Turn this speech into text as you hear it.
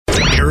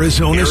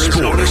Arizona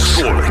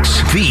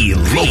Sports. The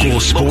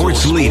local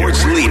sports leader.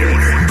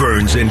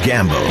 Burns and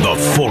Gambo. The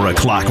 4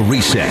 o'clock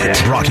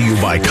reset. Brought to you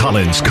by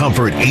Collins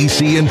Comfort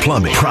AC and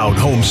Plumbing. Proud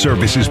home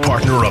services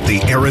partner of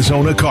the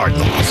Arizona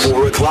Cardinals.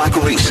 4 o'clock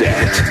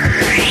reset.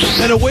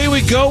 And away we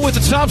go with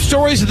the top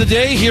stories of the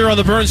day here on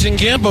the Burns and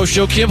Gambo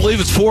Show. Can't believe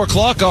it's 4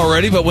 o'clock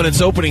already, but when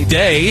it's opening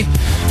day,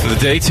 the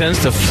day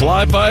tends to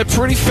fly by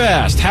pretty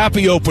fast.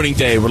 Happy opening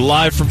day. We're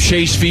live from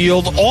Chase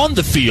Field, on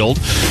the field,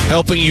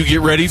 helping you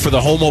get ready for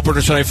the home opener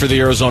tonight for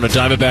the Arizona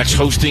Diamondbacks,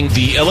 hosting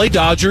the LA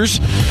Dodgers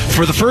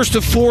for the first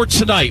of 4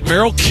 tonight.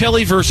 Merrill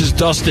Kelly versus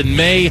Dustin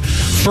May.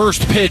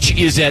 First pitch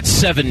is at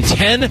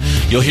 7:10.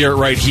 You'll hear it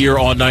right here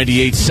on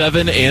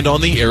 98.7 and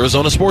on the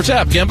Arizona Sports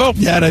app. Gambo?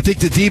 Yeah, and I think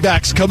the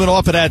D-backs coming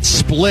off of that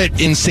split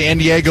in San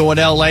Diego and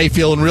LA,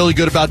 feeling really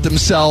good about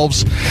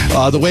themselves.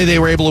 The way they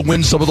were able to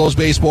win some of those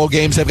baseball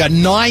games. They've got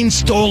 9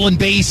 stolen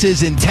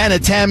bases in 10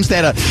 attempts. They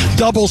had a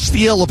double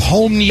steal of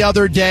home the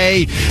other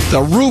day.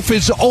 The roof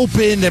is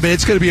open. I mean,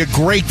 it's going to be a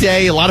great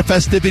day. A lot of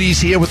festivities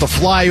here with the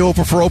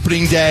flyover for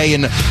opening day,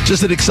 and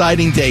just an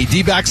exciting day.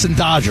 D-backs and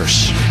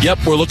Dodgers. Yep,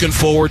 we're looking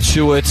forward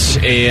to it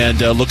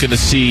and looking to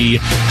see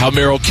how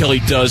Merrill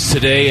Kelly does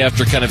today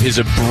after kind of his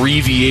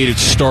abbreviated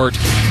start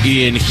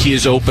in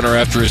his opener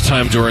after his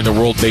time during the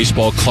World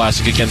Baseball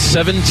Classic. Again,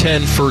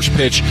 7:10 first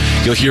pitch.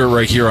 You'll hear it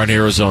right here on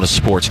Arizona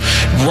Sports.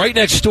 Right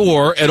next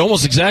door, at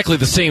almost exactly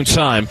the same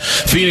time,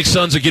 Phoenix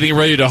Suns are getting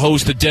ready to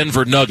host the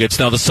Denver Nuggets.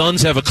 Now, the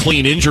Suns have a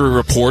clean injury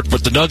report,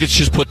 but the Nuggets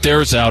just put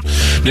theirs out.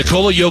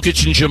 Nikola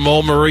Jokic and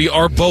Jamal Murray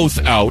are both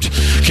out.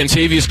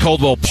 Kentavious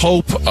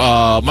Caldwell-Pope,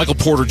 Michael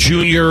Porter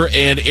Jr.,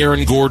 and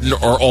Aaron Gordon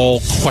are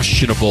all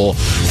questionable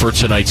for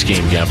tonight's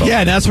game, Gambo. Yeah,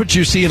 and that's what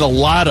you're seeing a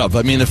lot of.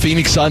 I mean, the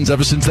Phoenix Suns,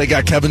 ever since they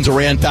got Kevin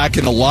Durant back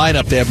in the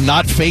lineup, they have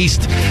not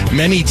faced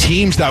many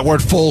teams that were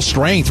at full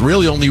strength.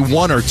 Really only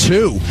 1 or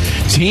 2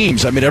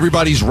 teams. I mean,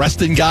 everybody's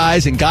resting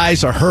guys, and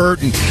guys are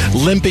hurt and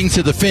limping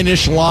to the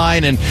finish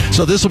line. And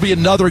so this will be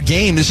another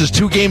game. This is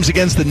 2 games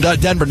against the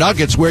Denver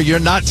Nuggets where you're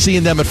not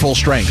seeing them at full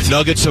strength.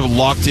 Nuggets are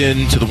locked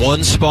into the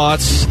 1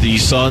 spots. The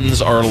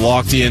Suns are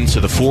locked into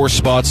the 4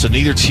 spots. So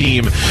neither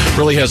team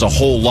really has a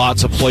whole lot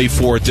to play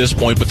for at this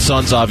point, but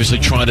Suns obviously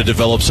trying to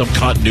develop some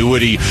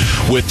continuity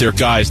with their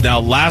guys. Now,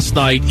 last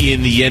night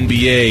in the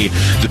NBA,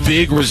 the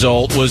big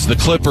result was the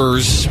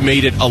Clippers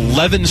made it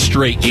 11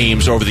 straight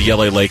games over the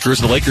LA Lakers.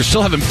 The Lakers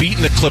still haven't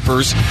beaten the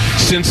Clippers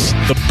since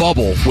the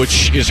bubble,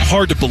 which is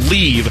hard to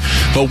believe.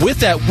 But with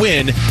that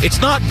win,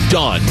 it's not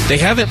done. They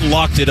haven't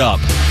locked it up.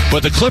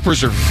 But the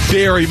Clippers are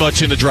very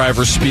much in the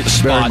driver's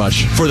spot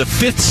for the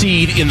 5th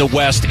seed in the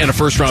West and a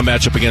first-round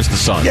matchup against the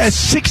Suns. Yeah,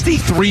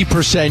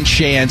 63%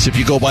 chance, if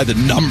you go by the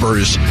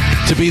numbers,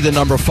 to be the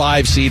number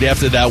 5 seed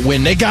after that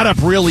win. They got up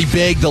really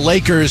big. The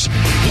Lakers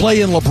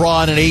playing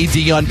LeBron and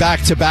AD on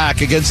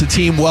back-to-back against a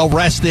team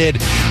well-rested.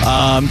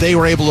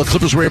 The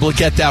Clippers were able to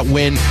get that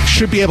win.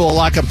 Should be able to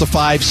lock up the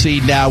 5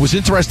 seed now. It was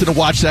interesting to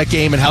watch that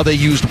game and how they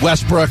used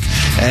Westbrook,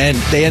 and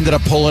they ended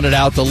up pulling it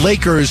out. The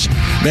Lakers,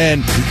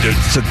 man,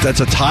 that's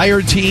a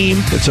tired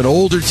team. It's an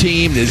older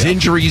team. There's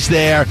injuries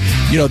there.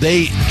 You know,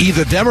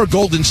 either them or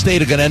Golden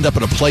State are going to end up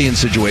in a play-in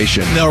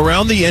situation. Now,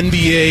 around the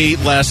NBA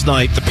last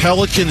night, the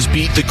Pelicans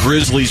beat the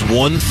Grizzlies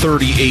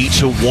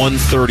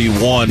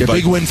 138-131. Yeah,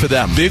 big win for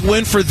them. Big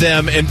win for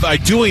them, and by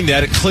doing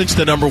that, it clinched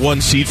the number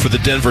 1 seed for the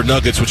Denver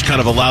Nuggets, which kind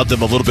of allowed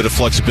them a little bit of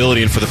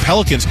flexibility. And for the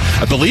Pelicans,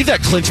 I believe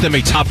that clinched them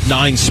a top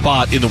 9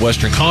 spot in the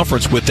Western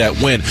Conference with that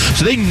win.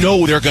 So they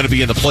know they're going to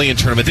be in the play-in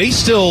tournament. They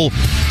still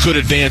could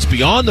advance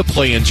beyond the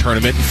play-in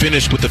tournament and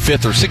finish with the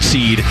 5th or 6th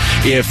seed,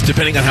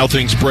 depending on how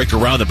things break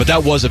around them. But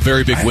that was a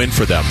very big win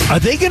for them. Are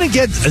they going to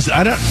get?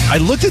 I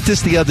looked at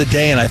this the other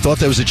day, and I thought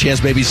there was a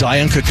chance maybe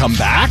Zion could come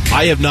back.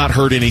 I have not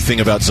heard anything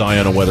about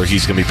Zion and whether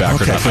he's going to be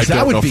back or not. I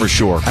don't know for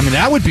sure. I mean,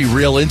 that would be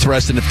real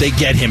interesting if they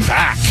get him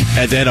back.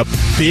 And then a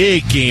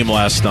big game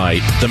last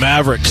night. The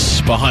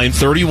Mavericks, behind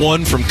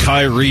 31 from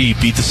Kyrie,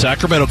 beat the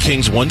Sacramento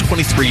Kings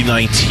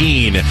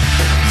 123-19.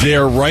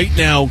 They're right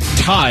now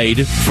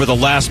tied for the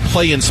last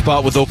play-in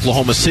spot with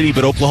Oklahoma City,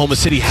 but Oklahoma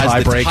City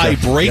has the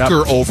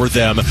tiebreaker over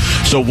them.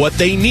 So what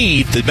they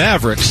need, the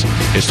Mavericks,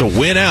 is to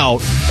win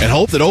out and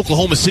hope that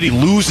Oklahoma City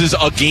loses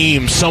a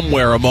game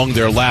somewhere among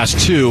their last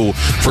 2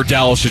 for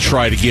Dallas to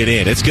try to get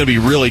in. It's going to be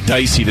really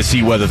dicey to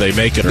see whether they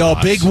make it or not.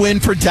 No, big win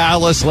for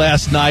Dallas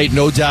last night,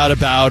 no doubt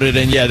about it.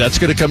 And, yeah, that's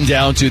going to come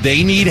down to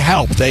they need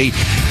help.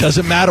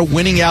 Doesn't matter.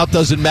 Winning out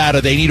doesn't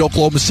matter. They need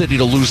Oklahoma City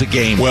to lose a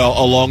game. Well,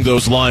 along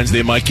those lines,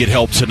 they might get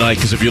help tonight,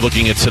 because if you're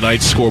looking at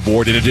tonight's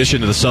scoreboard, in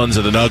addition to the Suns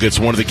and the Nuggets,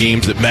 one of the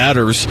games that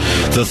matters,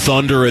 the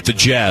Thunder at the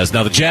Jazz.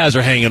 Now, the Jazz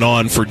are hanging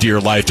on for dear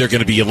life. They're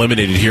going to be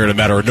eliminated here in a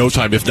matter of no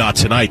time, if not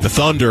tonight. The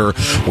Thunder,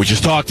 we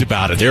just talked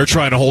about it. They're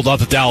trying to hold off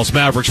the Dallas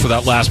Mavericks for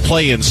that last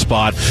play-in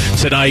spot.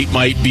 Tonight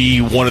might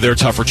be one of their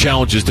tougher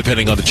challenges,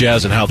 depending on the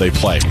Jazz and how they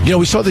play.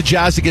 we saw the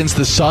Jazz against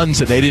the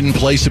Suns, and they didn't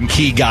play some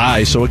key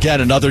guys. So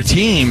again, another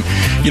team,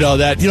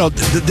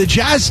 the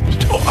Jazz,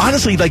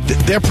 honestly, like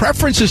their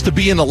preference is to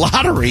be in the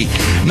lottery,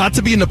 not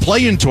to be in the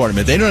play-in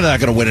tournament. They're not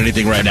going to win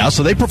anything right now,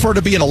 so they prefer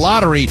to be in a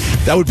lottery.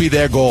 That would be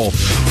their goal.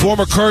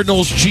 Former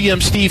Cardinals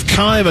GM Steve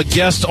Keim, a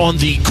guest on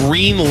the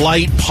Green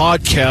Light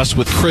podcast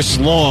with Chris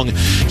Long.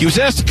 He was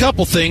asked a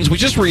couple things. We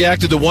just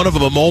reacted to one of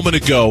them a moment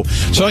ago,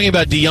 talking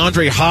about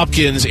DeAndre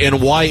Hopkins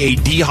and why a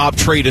D-Hop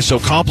trade is so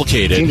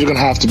complicated. Teams are going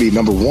to have to be,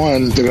 number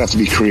one, they're going to have to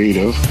be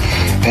creative.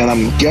 And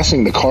I'm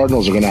guessing the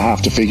Cardinals are going to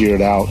have to figure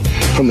it out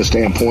from the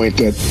standpoint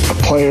that a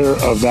player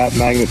of that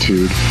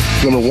magnitude,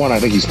 number one, I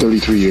think he's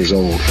 33 years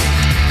old.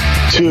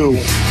 Two,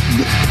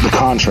 the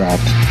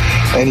contract.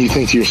 And you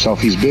think to yourself,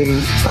 he's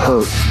been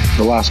hurt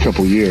the last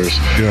couple of years.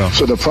 Yeah.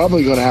 So they're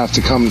probably going to have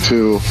to come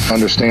to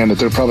understand that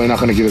they're probably not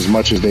going to get as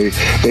much as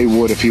they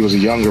would if he was a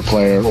younger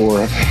player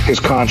or his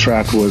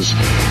contract was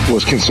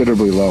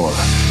considerably lower.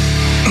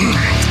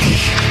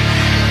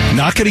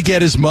 Not going to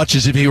get as much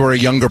as if he were a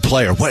younger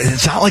player.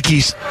 It's not like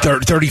he's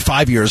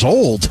 35 years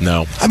old.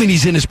 No. I mean,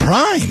 he's in his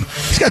prime.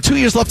 He's got 2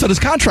 years left on his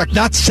contract,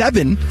 not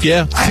 7.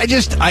 Yeah. I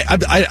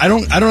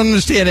don't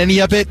understand any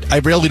of it. I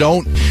really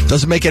don't.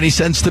 Doesn't make any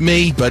sense to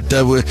me. But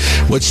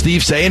what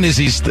Steve's saying is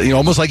he's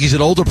almost like he's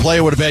an older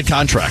player with a bad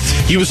contract.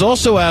 He was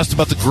also asked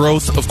about the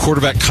growth of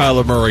quarterback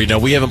Kyler Murray. Now,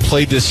 we haven't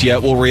played this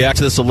yet. We'll react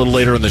to this a little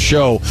later in the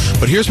show.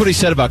 But here's what he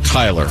said about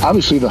Kyler.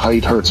 Obviously, the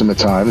height hurts him at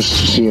times,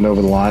 seeing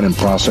over the line and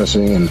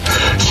processing and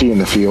seeing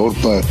the field.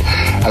 But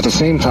at the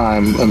same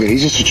time, I mean,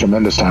 he's just a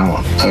tremendous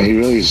talent. I mean, he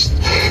really is.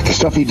 The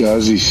stuff he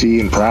does, you see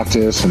in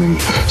practice and in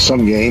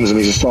some games, I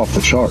mean, he's just off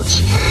the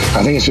charts.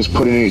 I think it's just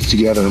putting it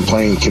together and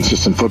playing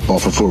consistent football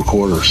for 4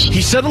 quarters.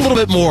 He said a little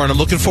bit more, and I'm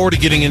looking forward to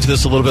getting into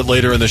this a little bit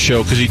later in the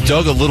show because he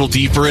dug a little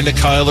deeper into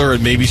Kyler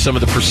and maybe some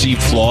of the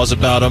perceived flaws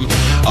about him.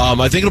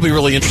 I think it'll be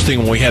really interesting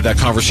when we had that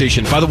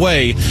conversation. By the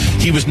way,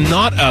 he was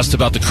not asked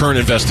about the current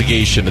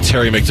investigation, the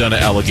Terry McDonough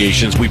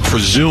allegations. We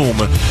presume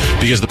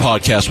because the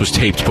podcast was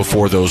taped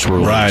before those were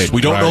released. Right,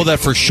 we don't know that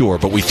for sure,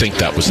 but we think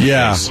that was the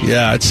case.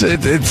 Yeah,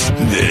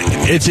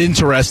 it's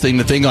interesting,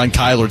 the thing on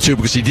Kyler, too,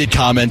 because he did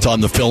comment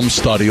on the film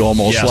study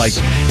almost like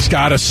he's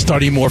got to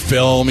study more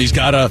film, he's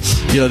got to,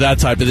 that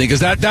type of thing, because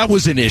that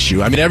was an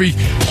issue. I mean, every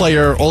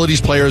player, all of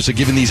these players are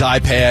given these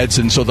iPads,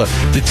 and so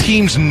the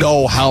teams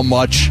know how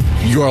much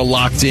you're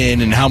locked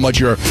in and how much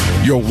you're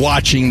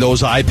watching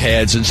those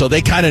iPads, and so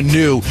they kind of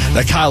knew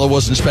that Kyler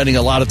wasn't spending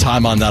a lot of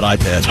time on that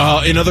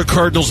iPad. In other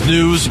Cardinals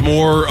news,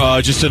 more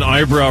just an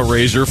eyebrow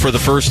raiser. For the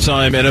first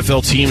time,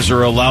 NFL teams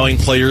are allowing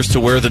players to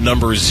wear the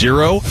number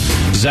 0.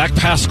 Zach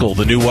Pascal,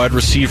 the new wide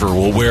receiver,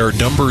 will wear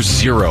number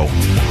 0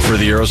 for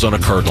the Arizona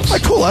Cardinals.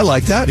 Cool, I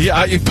like that. Yeah,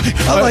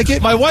 I like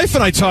it. My wife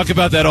and I talk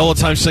about that all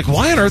the time. She's like,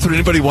 why on earth would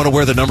anybody want to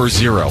wear the number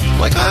 0? I'm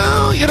like,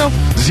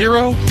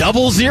 0,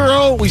 double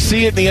 0. We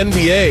see it in the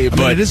NBA,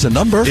 but it is a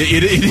number.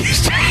 It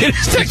is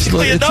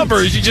technically a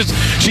number.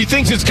 She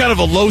thinks it's kind of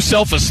a low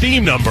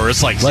self-esteem number.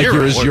 It's like 0.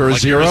 You're a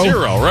 0?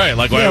 0, right.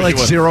 Like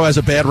 0 as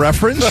a bad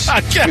reference?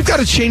 We've got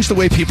to change the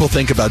way people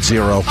think about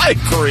 0. I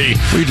agree.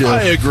 We do.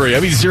 I agree. I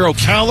mean, 0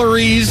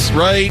 calories,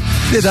 right?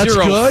 Yeah, that's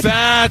 0 good.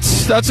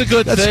 Fats. That's a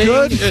good that's thing.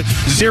 Good.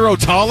 0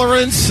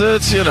 tolerance.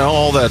 It's,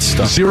 all that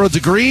stuff. 0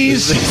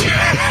 degrees.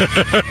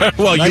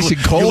 Well, nice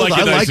and cold. You like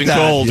it I nice like and that.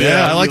 cold.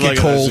 Yeah, I like it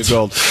cold. Nice and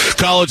cold.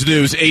 College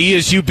news.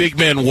 ASU big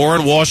man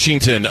Warren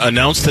Washington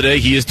announced today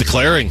he is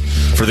declaring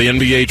for the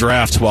NBA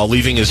draft while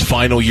leaving his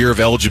final year of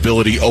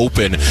eligibility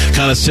open,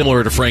 kind of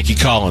similar to Frankie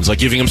Collins, like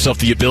giving himself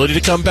the ability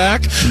to come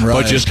back,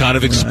 but just kind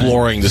of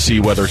exploring to see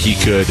whether he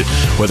could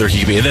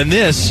be. And then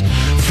this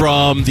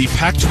from the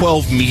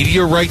Pac-12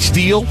 media rights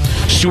deal.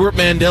 Stuart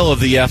Mandel of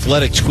The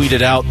Athletic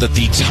tweeted out that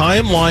the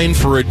timeline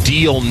for a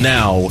deal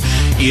now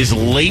is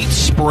late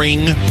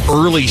spring,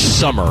 early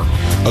summer,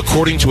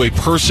 according to a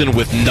person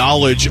with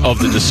knowledge of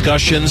the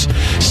discussions.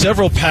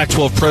 Several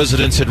Pac-12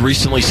 presidents had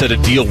recently said a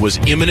deal was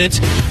imminent.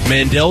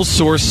 Mandel's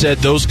source said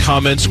those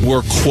comments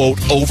were, quote,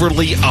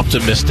 overly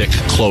optimistic,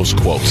 close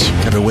quotes.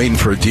 I've been waiting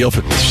for a deal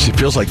for, it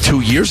feels like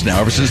 2 years now,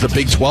 ever since the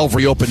Big 12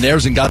 reopened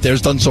theirs and got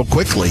theirs done so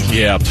quickly.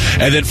 Yeah.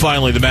 And then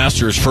finally, the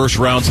Masters first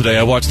round today.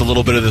 I watched a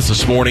little bit of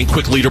this morning.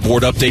 Quick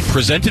leaderboard update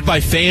presented by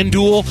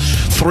FanDuel.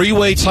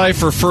 3-way tie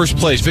for first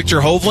place. Victor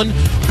Hovland,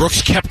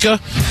 Brooks Koepka,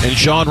 and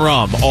Jon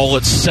Rahm, all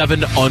at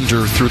 7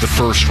 under through the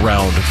first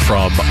round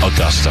from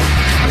Augusta.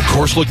 The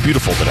course looked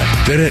beautiful today.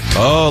 Did it?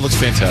 Oh, it looks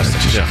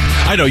fantastic. Yeah.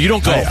 I know you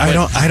don't go. I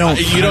don't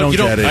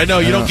get it. I know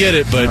you don't get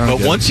it,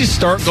 but once you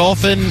start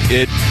golfing,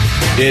 it's.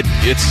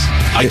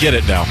 I get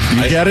it now.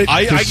 You get it?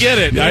 I get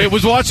it. Yeah. I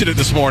was watching it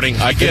this morning.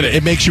 I get it.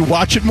 It makes you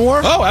watch it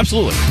more? Oh,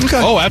 absolutely.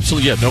 Okay. Oh,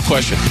 absolutely. Yeah, no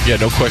question. Yeah,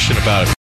 no question about it.